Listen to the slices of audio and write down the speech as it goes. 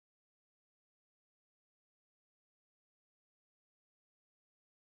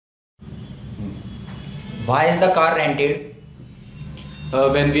Why is the car rented?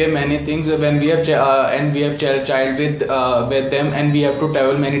 When we have many things, when we have and we have child with them, and we have to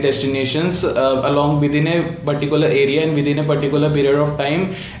travel many destinations along within a particular area and within a particular period of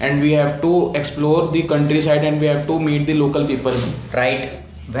time, and we have to explore the countryside and we have to meet the local people. Right.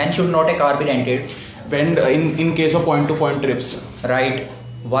 When should not a car be rented? When in case of point to point trips. Right.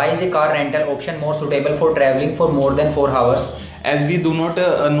 Why is a car rental option more suitable for traveling for more than 4 hours? As we do not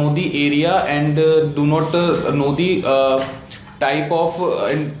know the area and do not know the type of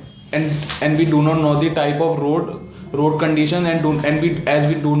and we do not know the type of road condition, and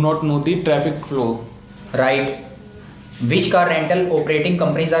we do not know the traffic flow. Right. Which car rental operating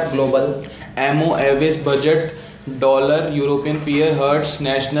companies are global? Ammo, Avis, Budget, Dollar, European Peer, Hertz,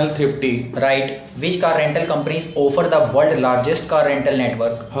 National, Thrifty. Right. Which car rental companies offer the world's largest car rental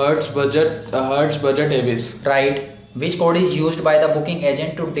network? Hertz, Budget, Avis. Right. Which code is used by the booking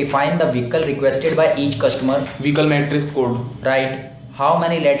agent to define the vehicle requested by each customer? Vehicle matrix code. Right. How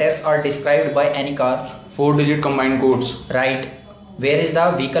many letters are described by any car? 4-digit combined codes. Right. Where is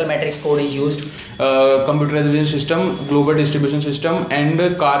the vehicle matrix code is used? Computerization system, global distribution system, and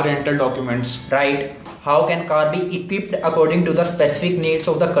car rental documents. Right. How can car be equipped according to the specific needs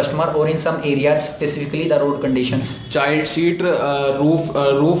of the customer or in some areas, specifically the road conditions? Child seat, roof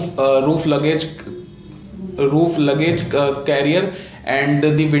luggage carrier, and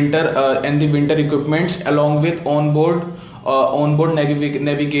the winter equipments, along with onboard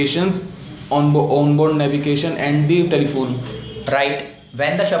navigation and the telephone. Right.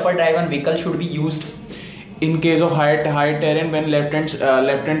 When the shuffle driven vehicle should be used? In case of high terrain, when left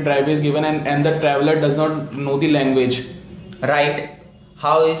hand drive is given and the traveler does not know the language. Right.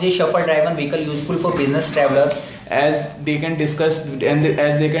 How is a shuffle driven vehicle useful for business traveler? As they can discuss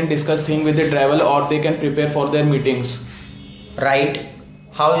things with the traveler, or they can prepare for their meetings. Right.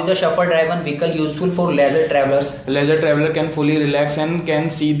 How is the shuffle driven vehicle useful for leisure travelers? Leisure traveler can fully relax and can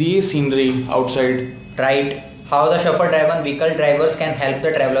see the scenery outside. Right. How the shuffle driven vehicle drivers can help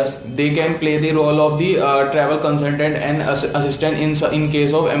the travelers? They can play the role of the travel consultant and assistant in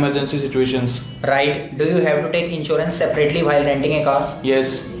case of emergency situations. Right. Do you have to take insurance separately while renting a car?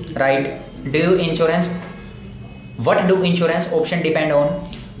 Yes. Right. What do insurance option depend on?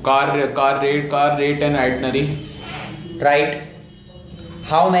 Car rate and itinerary. Right.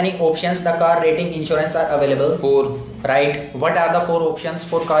 How many options the car rating insurance are available? 4. Right. What are the 4 options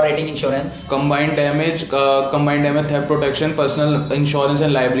for car rating insurance? Combined damage, theft protection, personal insurance,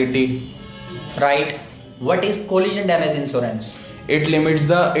 and liability. Right. What is collision damage insurance? It limits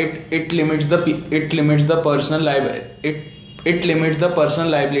the personal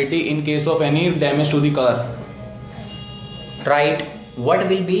liability in case of any damage to the car. Right. What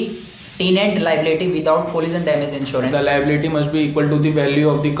will be tenant liability without collision damage insurance? The liability must be equal to the value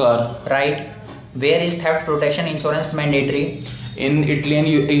of the car. Right. Where is theft protection insurance mandatory? In Italy and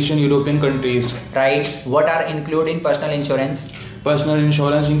Asian European countries. Right. What are included in personal insurance? Personal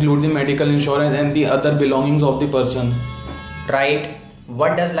insurance include the medical insurance and the other belongings of the person. Right.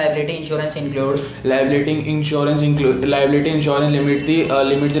 What does liability insurance include? Liability insurance limits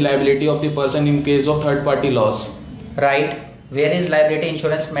the liability of the person in case of third party loss. Right. Where is liability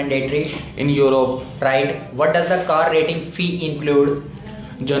insurance mandatory? In Europe. Right. What does the car rating fee include?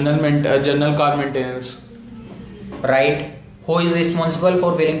 General car maintenance. Right. Who is responsible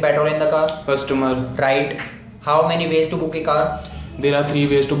for filling petrol in the car? Customer. Right. How many ways to book a car? There are 3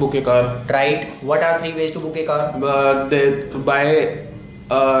 ways to book a car. Right. What are 3 ways to book a car?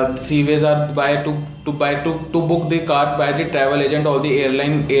 3 ways are to book the car by the travel agent or the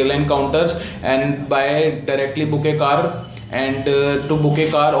airline counters, and by directly book a car, and to book a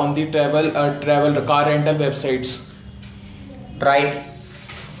car on the travel car rental websites. Right.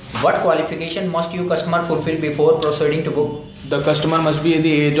 What qualification must your customer fulfill before proceeding to book? The customer must be at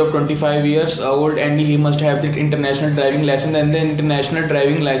the age of 25 years old, and he must have the international driving license, and the international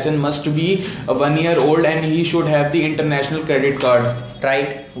driving license must be 1 year old, and he should have the international credit card.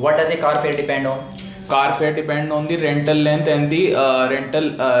 Right. What does a car fare depend on? Car fare depend on the rental length and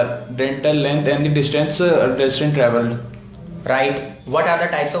the distance traveled. Right. What are the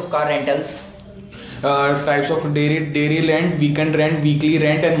types of car rentals? Types of daily rent, weekend rent, weekly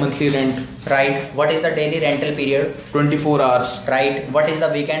rent, and monthly rent. Right. What is the daily rental period? 24 hours. Right. What is the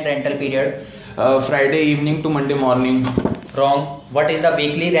weekend rental period? Friday evening to Monday morning. Wrong. What is the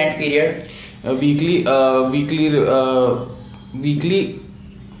weekly rent period? Weekly 5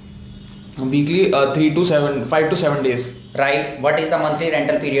 to 7 days. Right. What is the monthly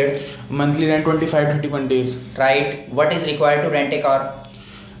rental period? Monthly rent 25 to 31 days. Right. What is required to rent a car?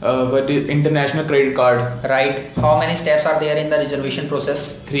 But international credit card. Right. How many steps are there in the reservation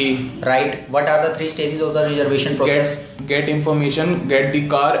process? 3. Right. What are the 3 stages of the reservation process? Get information, get the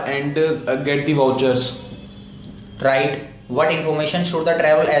car, and get the vouchers. Right. What information should the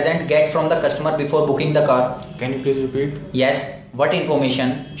travel agent get from the customer before booking the car? Can you please repeat? Yes. What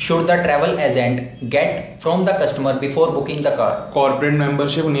information should the travel agent get from the customer before booking the car? Corporate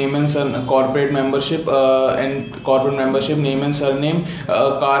membership, name and surname. Corporate membership name and surname.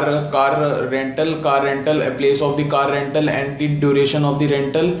 Car rental, a place of the car rental, and the duration of the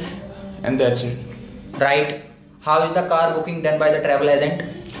rental, and that's it. Right. How is the car booking done by the travel agent?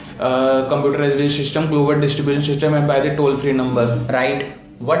 Computer reservation system, global distribution system, and by the toll-free number. Right.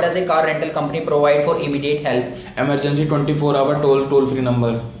 What does a car rental company provide for immediate help? Emergency 24-hour toll-free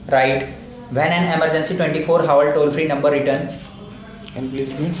number. Right. When an emergency 24-hour toll-free number written? Can you please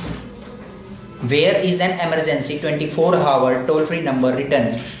repeat? Where is an emergency 24-hour toll-free number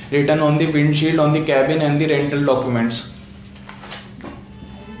written? Written on the windshield, on the cabin, and the rental documents.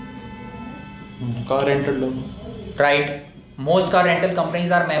 Car rental logo. Right. Most car rental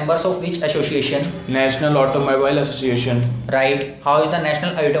companies are members of which association? National Automobile Association. Right. How is the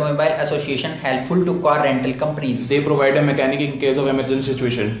National Automobile Association helpful to car rental companies? They provide a mechanic in case of emergency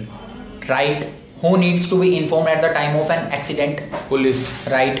situation. Right. Who needs to be informed at the time of an accident? Police.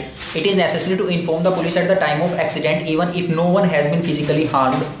 Right. It is necessary to inform the police at the time of accident even if no one has been physically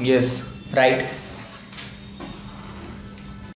harmed. Yes. Right.